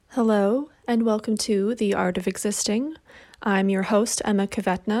Hello, and welcome to The Art of Existing. I'm your host, Emma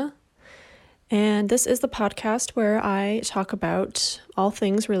Kvetna, and this is the podcast where I talk about all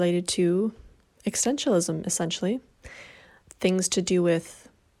things related to existentialism, essentially. Things to do with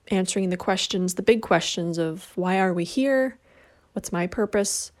answering the big questions of why are we here? What's my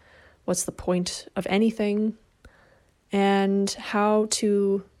purpose? What's the point of anything? And how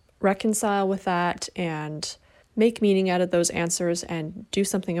to reconcile with that and make meaning out of those answers and do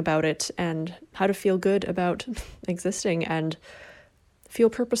something about it, and how to feel good about existing and feel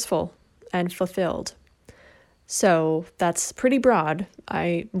purposeful and fulfilled. So that's pretty broad,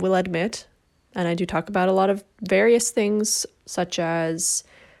 I will admit, and I do talk about a lot of various things such as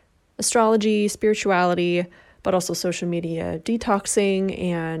astrology, spirituality, but also social media detoxing,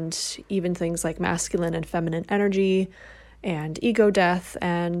 and even things like masculine and feminine energy and ego death.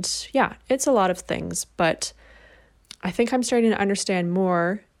 And yeah, it's a lot of things, but I think I'm starting to understand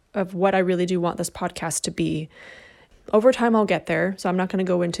more of what I really do want this podcast to be. Over time, I'll get there, so I'm not going to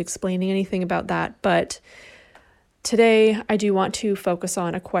go into explaining anything about that. But today, I do want to focus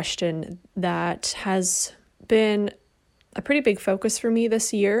on a question that has been a pretty big focus for me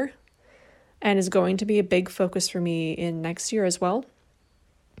this year and is going to be a big focus for me in next year as well.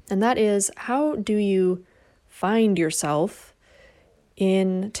 And that is, how do you find yourself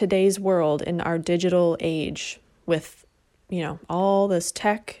in today's world, in our digital age? With, all this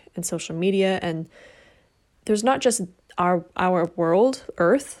tech and social media, and there's not just our world,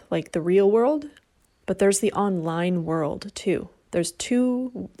 Earth, like the real world, but there's the online world too. There's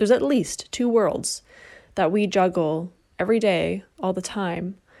at least two worlds that we juggle every day, all the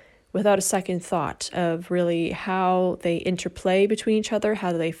time, without a second thought of really how they interplay between each other,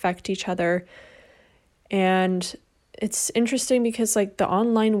 how they affect each other. And it's interesting because the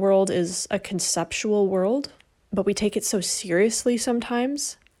online world is a conceptual world, but we take it so seriously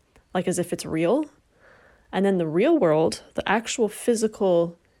sometimes, as if it's real. And then the real world, the actual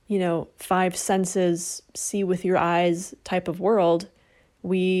physical, five senses, see with your eyes type of world,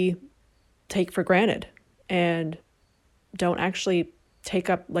 we take for granted and don't actually take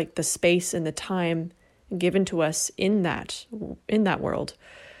up the space and the time given to us in that world.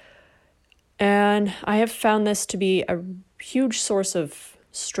 And I have found this to be a huge source of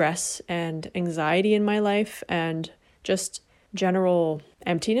stress and anxiety in my life and just general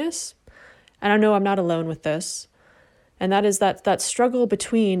emptiness. And I know I'm not alone with this. And that is that struggle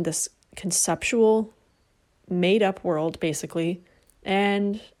between this conceptual, made-up world, basically,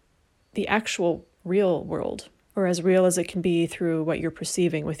 and the actual real world, or as real as it can be through what you're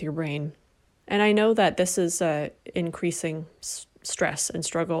perceiving with your brain. And I know that this is increasing stress and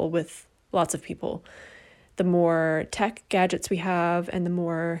struggle with lots of people. The more tech gadgets we have and the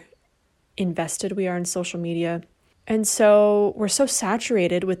more invested we are in social media. And so we're so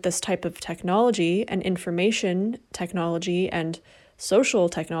saturated with this type of technology and information technology and social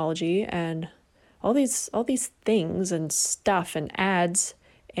technology and all these things and stuff and ads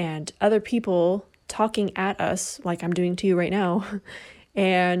and other people talking at us like I'm doing to you right now,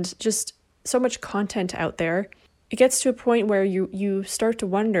 and just so much content out there. It gets to a point where you start to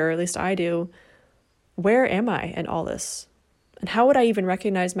wonder, at least I do, where am I in all this? And how would I even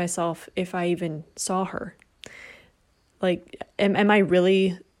recognize myself if I even saw her? Am I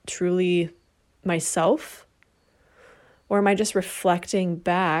really, truly myself? Or am I just reflecting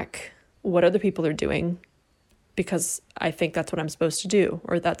back what other people are doing because I think that's what I'm supposed to do,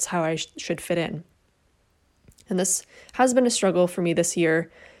 or that's how I should fit in? And this has been a struggle for me this year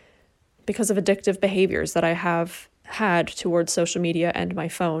because of addictive behaviors that I have had towards social media and my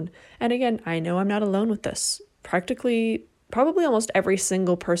phone. And again, I know I'm not alone with this. Probably almost every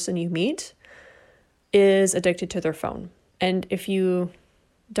single person you meet is addicted to their phone. And if you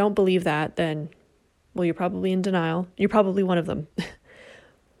don't believe that, then, well, you're probably in denial. You're probably one of them.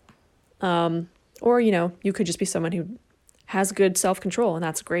 Or, you could just be someone who has good self-control, and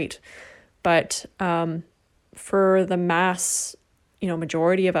that's great. But for the mass,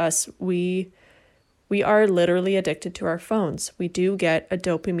 majority of us, we are literally addicted to our phones. We do get a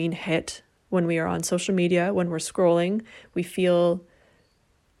dopamine hit when we are on social media, when we're scrolling. We feel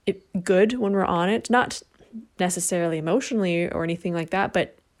good when we're on it, not necessarily emotionally or anything like that,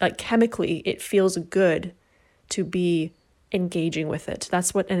 but chemically, it feels good to be engaging with it.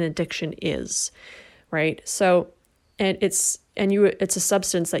 That's what an addiction is, right? So, it's a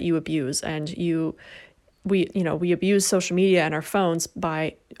substance that you abuse, and we abuse social media and our phones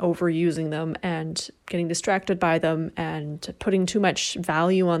by overusing them and getting distracted by them and putting too much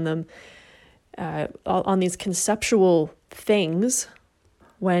value on them, on these conceptual things,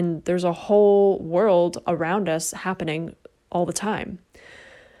 when there's a whole world around us happening all the time.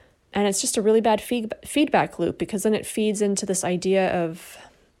 And it's just a really bad feedback loop, because then it feeds into this idea of,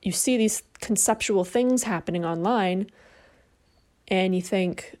 you see these conceptual things happening online and you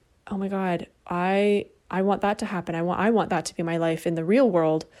think, oh my God, I want that to happen. I want that to be my life in the real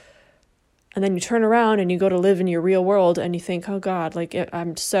world. And then you turn around and you go to live in your real world and you think, oh God, like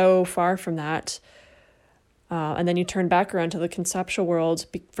I'm so far from that. And then you turn back around to the conceptual world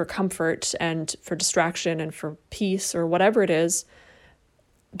for comfort and for distraction and for peace or whatever it is.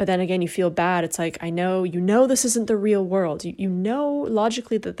 But then again, you feel bad. It's like, you know this isn't the real world. You know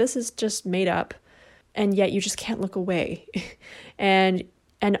logically that this is just made up, and yet you just can't look away. and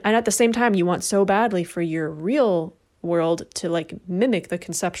at the same time, you want so badly for your real world to like mimic the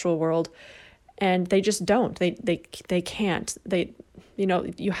conceptual world, and they just don't. They can't.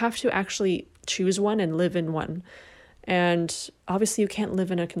 You have to actually choose one and live in one. And obviously you can't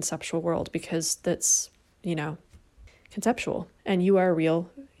live in a conceptual world because that's, conceptual, and you are a real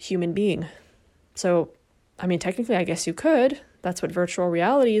human being. So, technically, I guess you could. That's what virtual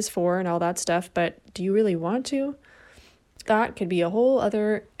reality is for and all that stuff, but do you really want to? That could be a whole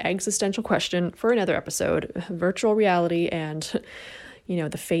other existential question for another episode, virtual reality and,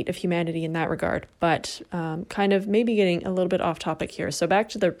 the fate of humanity in that regard. But kind of maybe getting a little bit off topic here. So back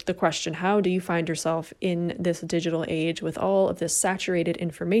to the question, how do you find yourself in this digital age with all of this saturated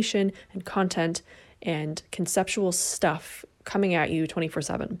information and content and conceptual stuff coming at you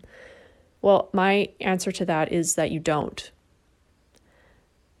 24/7? Well, my answer to that is that you don't.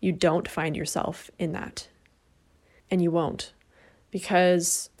 You don't find yourself in that. And you won't,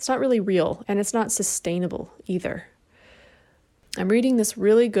 because it's not really real and it's not sustainable either. I'm reading this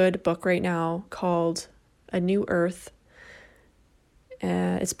really good book right now called A New Earth.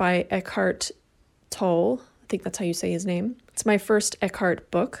 It's by Eckhart Tolle. I think that's how you say his name. It's my first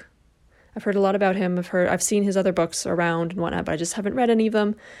Eckhart book. I've heard a lot about him. I've seen his other books around and whatnot, but I just haven't read any of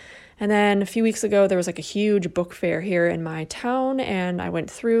them. And then a few weeks ago, there was like a huge book fair here in my town, and I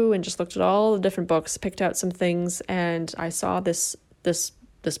went through and just looked at all the different books, picked out some things, and I saw this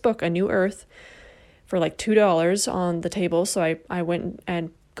book, A New Earth, for like $2 on the table. So I went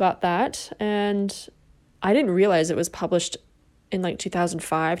and got that, and I didn't realize it was published in like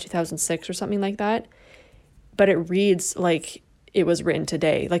 2005, 2006 or something like that. But it reads like it was written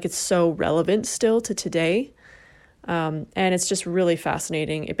today. Like it's so relevant still to today. And it's just really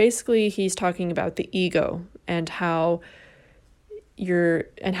fascinating. He's talking about the ego and how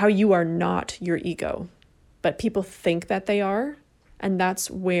you are not your ego, but people think that they are. And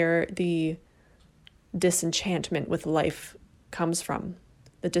that's where the disenchantment with life comes from.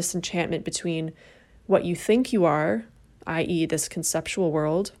 The disenchantment between what you think you are, i.e. this conceptual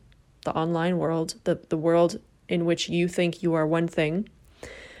world, the online world, the world in which you think you are one thing,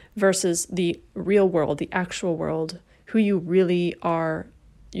 versus the real world, the actual world, who you really are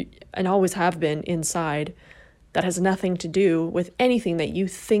and always have been inside, that has nothing to do with anything that you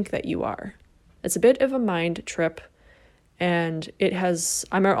think that you are. It's a bit of a mind trip, and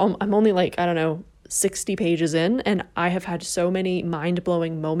I'm only like, 60 pages in, and I have had so many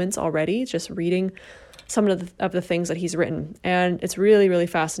mind-blowing moments already just reading some of the things that he's written, and it's really, really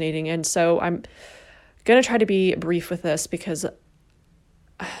fascinating. And so I'm going to try to be brief with this because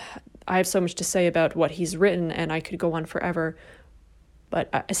I have so much to say about what he's written, and I could go on forever.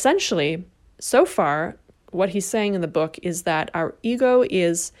 But essentially, so far, what he's saying in the book is that our ego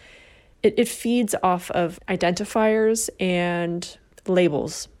it feeds off of identifiers and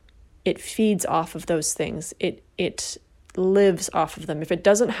labels. It feeds off of those things. It lives off of them. If it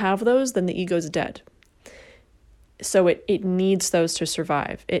doesn't have those, then the ego's dead. So it needs those to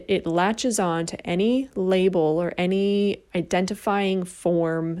survive. It latches on to any label or any identifying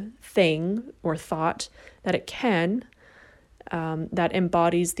form, thing, or thought that it can, that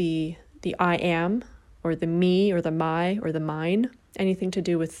embodies the I am, or the me, or the my, or the mine, anything to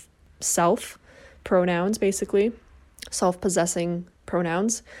do with self, pronouns, basically, self-possessing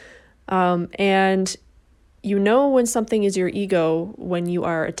pronouns. And you know when something is your ego when you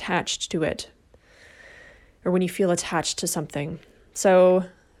are attached to it, or when you feel attached to something. So,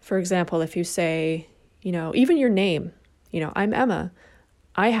 for example, if you say, even your name, I'm Emma.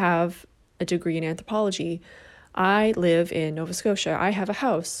 I have a degree in anthropology. I live in Nova Scotia. I have a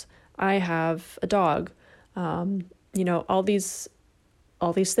house. I have a dog. All these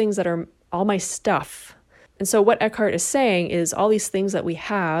things that are all my stuff. And so what Eckhart is saying is all these things that we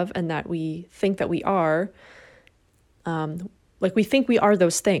have and that we think that we are, we think we are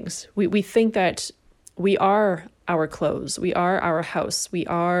those things. We think that we are our clothes, we are our house, we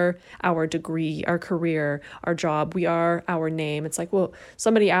are our degree, our career, our job, we are our name. It's like, well,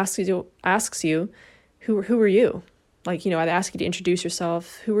 somebody asks you, who are you? Like, I ask you to introduce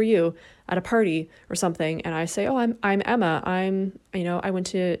yourself. Who are you at a party or something? And I say, oh, I'm Emma. I went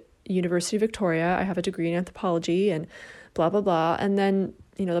to University of Victoria. I have a degree in anthropology and blah, blah, blah. And then,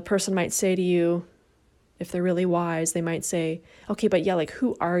 the person might say to you, if they're really wise, they might say, okay, but yeah, like,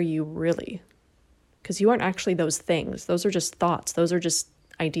 who are you really? Because you aren't actually those things. Those are just thoughts. Those are just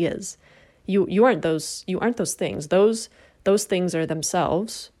ideas. You aren't those things. Those things are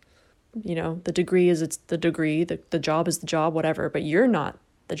themselves. The degree is it's the degree, the job is the job, whatever, but you're not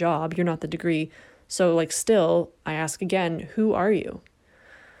the job, you're not the degree. So like still, I ask again, who are you?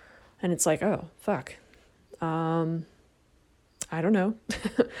 And it's like, oh, fuck. I don't know.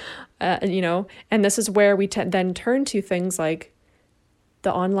 And this is where we then turn to things like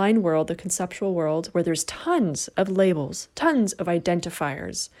the online world, the conceptual world, where there's tons of labels, tons of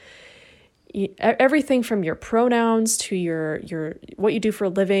identifiers. Everything from your pronouns to your what you do for a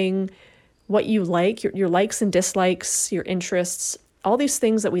living, what you like, your likes and dislikes, your interests, all these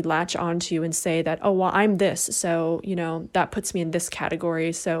things that we latch onto and say that, oh, well, I'm this, so, that puts me in this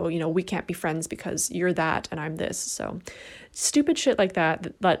category, so, we can't be friends because you're that and I'm this. So stupid shit like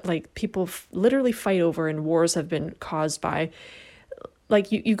that like people literally fight over, and wars have been caused by,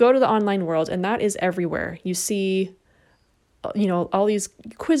 like, you go to the online world and that is everywhere. You see all these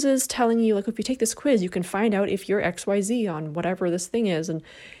quizzes telling you, like, if you take this quiz, you can find out if you're XYZ on whatever this thing is. And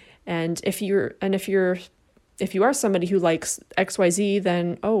if you are somebody who likes XYZ,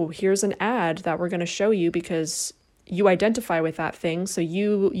 then, oh, here's an ad that we're going to show you because you identify with that thing. So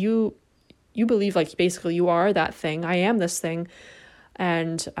you believe, like, basically you are that thing. I am this thing.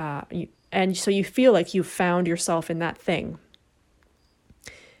 And so you feel like you've found yourself in that thing.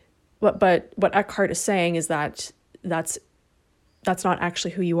 But what Eckhart is saying is that that's not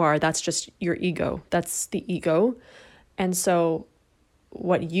actually who you are. That's just your ego. That's the ego. And so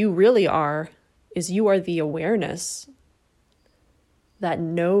what you really are is you are the awareness that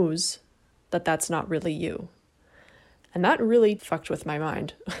knows that that's not really you. And that really fucked with my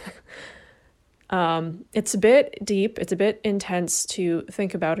mind. It's a bit deep. It's a bit intense to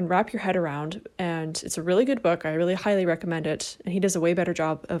think about and wrap your head around. And it's a really good book. I really highly recommend it. And he does a way better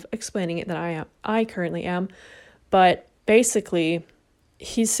job of explaining it than I currently am. But basically,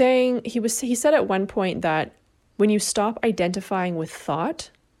 he said at one point that when you stop identifying with thought,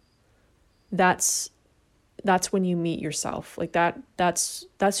 that's when you meet yourself. Like that's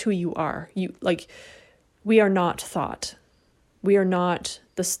who you are. We are not thought. We are not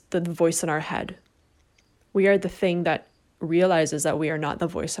the voice in our head. We are the thing that realizes that we are not the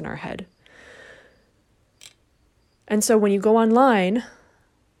voice in our head. And so when you go online,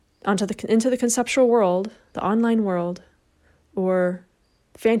 into the conceptual world, the online world, or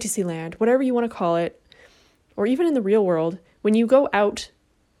Fantasyland, whatever you want to call it, or even in the real world, when you go out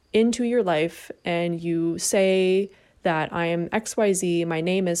into your life and you say that I am XYZ, my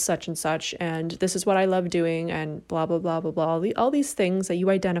name is such and such, and this is what I love doing, and blah, blah, blah, blah, blah, all these things that you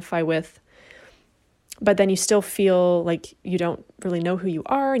identify with, but then you still feel like you don't really know who you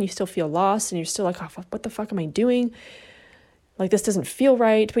are, and you still feel lost, and you're still like, oh, what the fuck am I doing? Like, this doesn't feel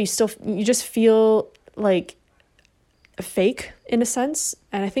right, but you just feel like fake in a sense.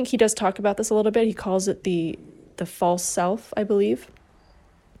 And I think he does talk about this a little bit. He calls it the false self, I believe.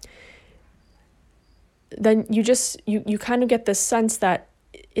 Then you kind of get this sense that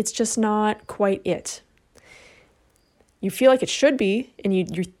it's just not quite it. You feel like it should be, and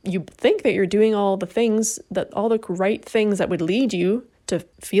you think that you're doing all the right things that would lead you to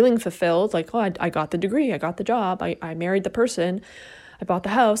feeling fulfilled. Like, oh, I got the degree, I got the job, I married the person, I bought the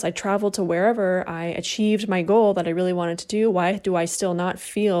house, I traveled to wherever, I achieved my goal that I really wanted to do. Why do I still not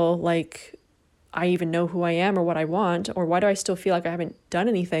feel like I even know who I am or what I want? Or why do I still feel like I haven't done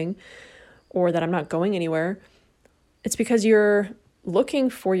anything or that I'm not going anywhere? It's because you're looking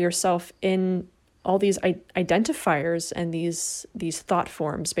for yourself in all these identifiers and these thought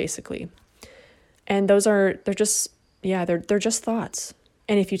forms, basically. And they're just thoughts.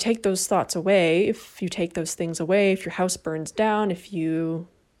 And if you take those thoughts away, if you take those things away, if your house burns down, if your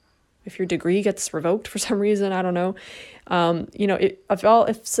degree gets revoked for some reason, I don't know,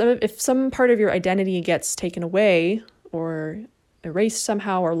 if some part of your identity gets taken away or erased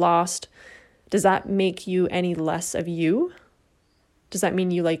somehow or lost, does that make you any less of you? Does that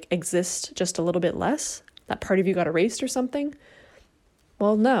mean you exist just a little bit less? That part of you got erased or something?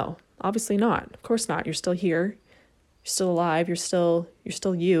 Well, no, obviously not. Of course not. You're still here. You're still alive. You're still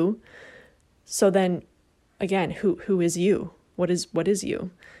you. So then, again, who is you? What is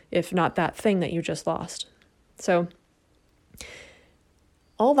you, if not that thing that you just lost? So,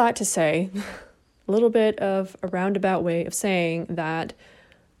 all that to say, a little bit of a roundabout way of saying that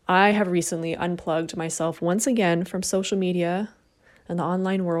I have recently unplugged myself once again from social media and the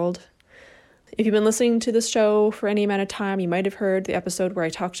online world. If you've been listening to this show for any amount of time, you might have heard the episode where I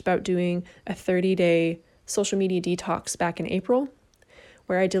talked about doing a 30-day social media detox back in April,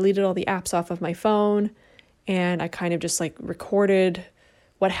 where I deleted all the apps off of my phone and I kind of just like recorded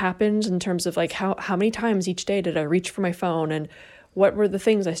what happened in terms of like how many times each day did I reach for my phone, and what were the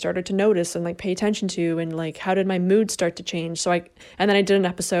things I started to notice and like pay attention to, and like how did my mood start to change. And then I did an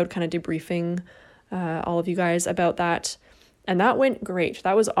episode kind of debriefing all of you guys about that, and that went great.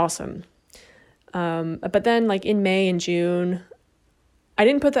 That was awesome. But then like in May and June, I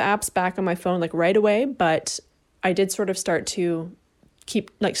didn't put the apps back on my phone like right away, but I did sort of start to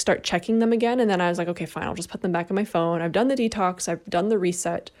start checking them again. And then I was like, okay, fine, I'll just put them back on my phone. I've done the detox. I've done the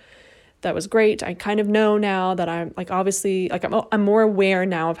reset. That was great. I kind of know now that I'm like, obviously, like I'm more aware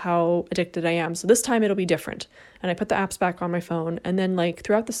now of how addicted I am. So this time it'll be different. And I put the apps back on my phone. And then like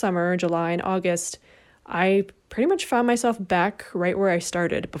throughout the summer, July and August, I pretty much found myself back right where I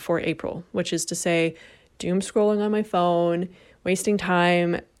started before April, which is to say doom scrolling on my phone, wasting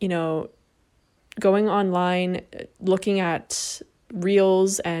time, going online, looking at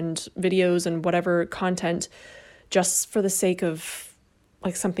reels and videos and whatever content just for the sake of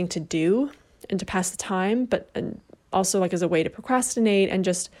like something to do and to pass the time, but also like as a way to procrastinate and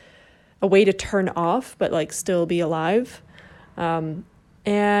just a way to turn off but like still be alive.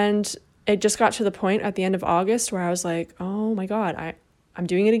 And it just got to the point at the end of August where I was like, oh my God, I'm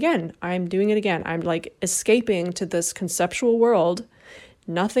doing it again. I'm doing it again. I'm like escaping to this conceptual world.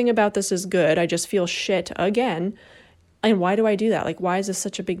 Nothing about this is good. I just feel shit again. And why do I do that? Like, why is this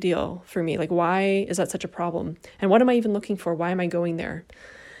such a big deal for me? Like, why is that such a problem? And what am I even looking for? Why am I going there?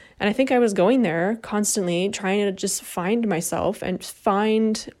 And I think I was going there constantly trying to just find myself and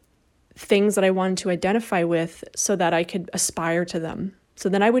find things that I wanted to identify with so that I could aspire to them. So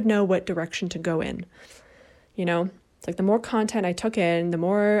then I would know what direction to go in. It's like the more content I took in, the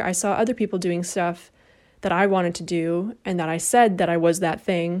more I saw other people doing stuff that I wanted to do and that I said that I was that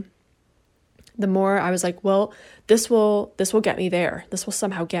thing, the more I was like, well, this will get me there. This will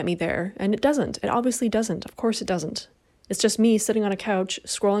somehow get me there. And it doesn't. It obviously doesn't. Of course it doesn't. It's just me sitting on a couch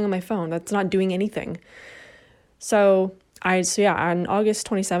scrolling on my phone. That's not doing anything. So on August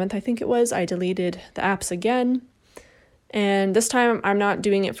 27th, I think it was, I deleted the apps again. And this time I'm not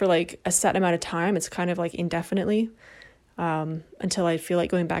doing it for like a set amount of time. It's kind of like indefinitely until I feel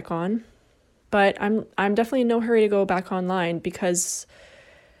like going back on. But I'm definitely in no hurry to go back online because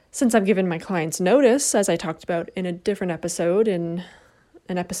since I've given my clients notice, as I talked about in a different episode, in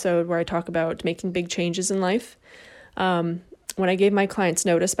an episode where I talk about making big changes in life, when I gave my clients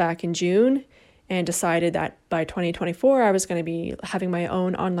notice back in June and decided that by 2024 I was going to be having my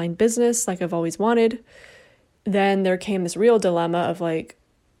own online business like I've always wanted, then there came this real dilemma of like,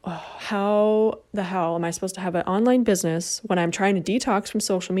 how the hell am I supposed to have an online business when I'm trying to detox from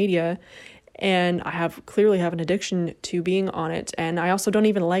social media and I clearly have an addiction to being on it, and I also don't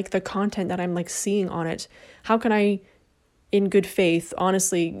even like the content that I'm like seeing on it. How can I, in good faith,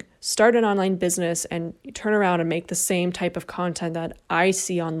 honestly start an online business and turn around and make the same type of content that I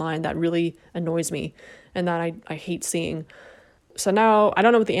see online that really annoys me and that I hate seeing? So now I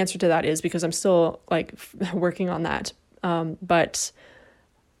don't know what the answer to that is because I'm still like working on that. But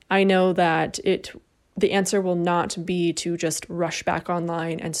I know that the answer will not be to just rush back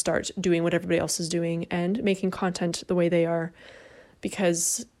online and start doing what everybody else is doing and making content the way they are,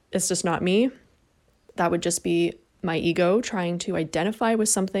 because it's just not me. That would just be my ego trying to identify with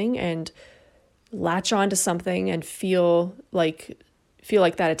something and latch on to something and feel like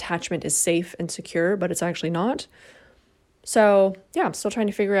that attachment is safe and secure, but it's actually not. So yeah, I'm still trying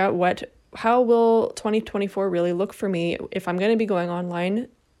to figure out how will 2024 really look for me if I'm going to be going online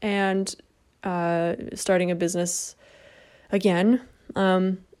and starting a business again.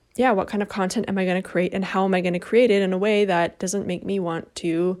 What kind of content am I going to create and how am I going to create it in a way that doesn't make me want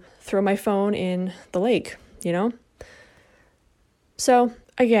to throw my phone in the lake, So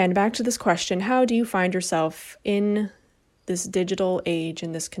again, back to this question, how do you find yourself in this digital age,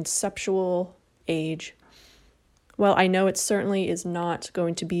 in this conceptual age? Well, I know it certainly is not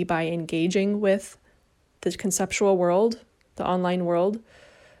going to be by engaging with the conceptual world, the online world,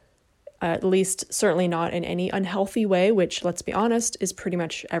 at least certainly not in any unhealthy way, which, let's be honest, is pretty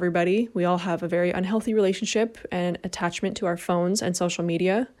much everybody. We all have a very unhealthy relationship and attachment to our phones and social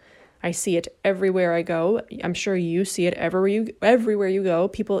media. I see it everywhere I go. I'm sure you see it everywhere you go.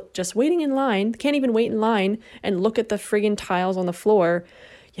 People just waiting in line, can't even wait in line and look at the friggin' tiles on the floor.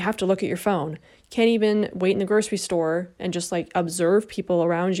 You have to look at your phone. Can't even wait in the grocery store and just like observe people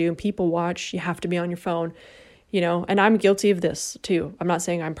around you and people watch. You have to be on your phone. And I'm guilty of this too. I'm not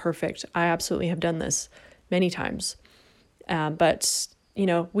saying I'm perfect. I absolutely have done this many times. But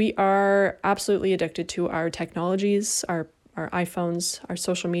we are absolutely addicted to our technologies, our iPhones, our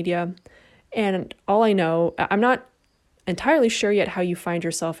social media. And all I know, I'm not entirely sure yet how you find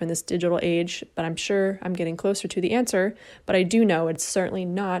yourself in this digital age, but I'm sure I'm getting closer to the answer. But I do know it's certainly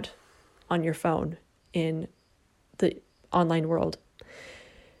not on your phone in the online world.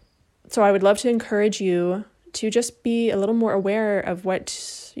 So I would love to encourage you to just be a little more aware of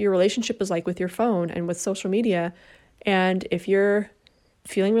what your relationship is like with your phone and with social media. And if you're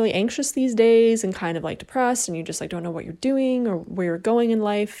feeling really anxious these days and kind of like depressed and you just like don't know what you're doing or where you're going in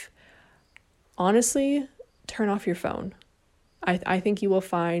life, honestly, turn off your phone. I think you will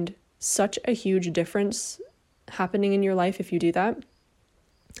find such a huge difference happening in your life if you do that.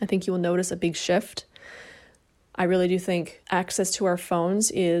 I think you will notice a big shift. I really do think access to our phones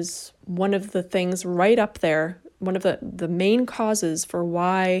is one of the things right up there, one of the main causes for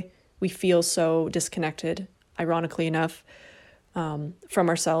why we feel so disconnected, ironically enough, from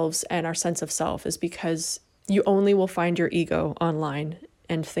ourselves and our sense of self, is because you only will find your ego online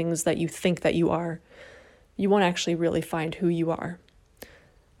and things that you think that you are. You won't actually really find who you are.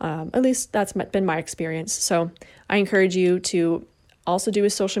 At least that's been my experience. So I encourage you to also do a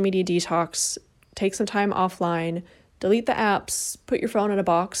social media detox, take some time offline, delete the apps, put your phone in a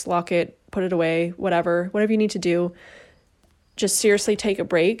box, lock it, put it away, whatever you need to do. Just seriously take a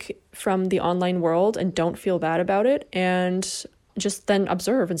break from the online world and don't feel bad about it. And just then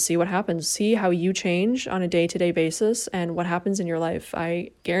observe and see what happens. See how you change on a day-to-day basis and what happens in your life.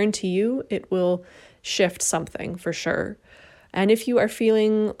 I guarantee you it will shift something for sure. And if you are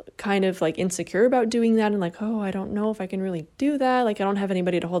feeling kind of like insecure about doing that and like, oh, I don't know if I can really do that. Like, I don't have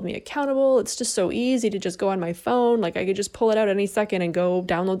anybody to hold me accountable. It's just so easy to just go on my phone. Like, I could just pull it out any second and go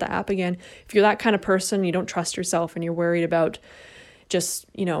download the app again. If you're that kind of person, you don't trust yourself and you're worried about just,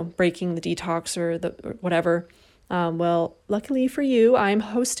 breaking the detox or whatever. Well, luckily for you, I'm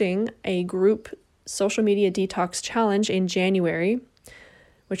hosting a group social media detox challenge in January,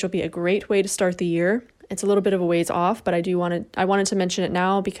 which will be a great way to start the year. It's a little bit of a ways off, but I wanted to mention it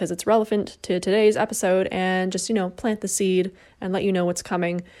now because it's relevant to today's episode and just, plant the seed and let you know what's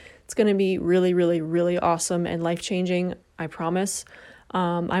coming. It's going to be really, really, really awesome and life-changing, I promise.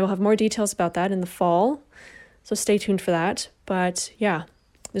 I will have more details about that in the fall, so stay tuned for that. But yeah,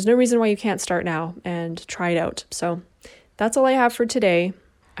 there's no reason why you can't start now and try it out. So that's all I have for today.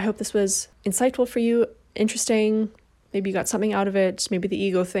 I hope this was insightful for you, interesting. Maybe you got something out of it. Maybe the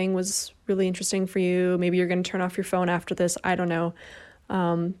ego thing was really interesting for you. Maybe you're going to turn off your phone after this. I don't know.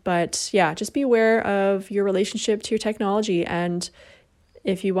 But yeah, just be aware of your relationship to your technology. And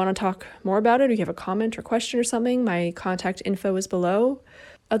if you want to talk more about it, or you have a comment or question or something, my contact info is below.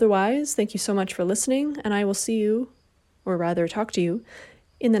 Otherwise, thank you so much for listening, and I will see you, or rather talk to you,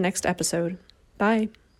 in the next episode. Bye.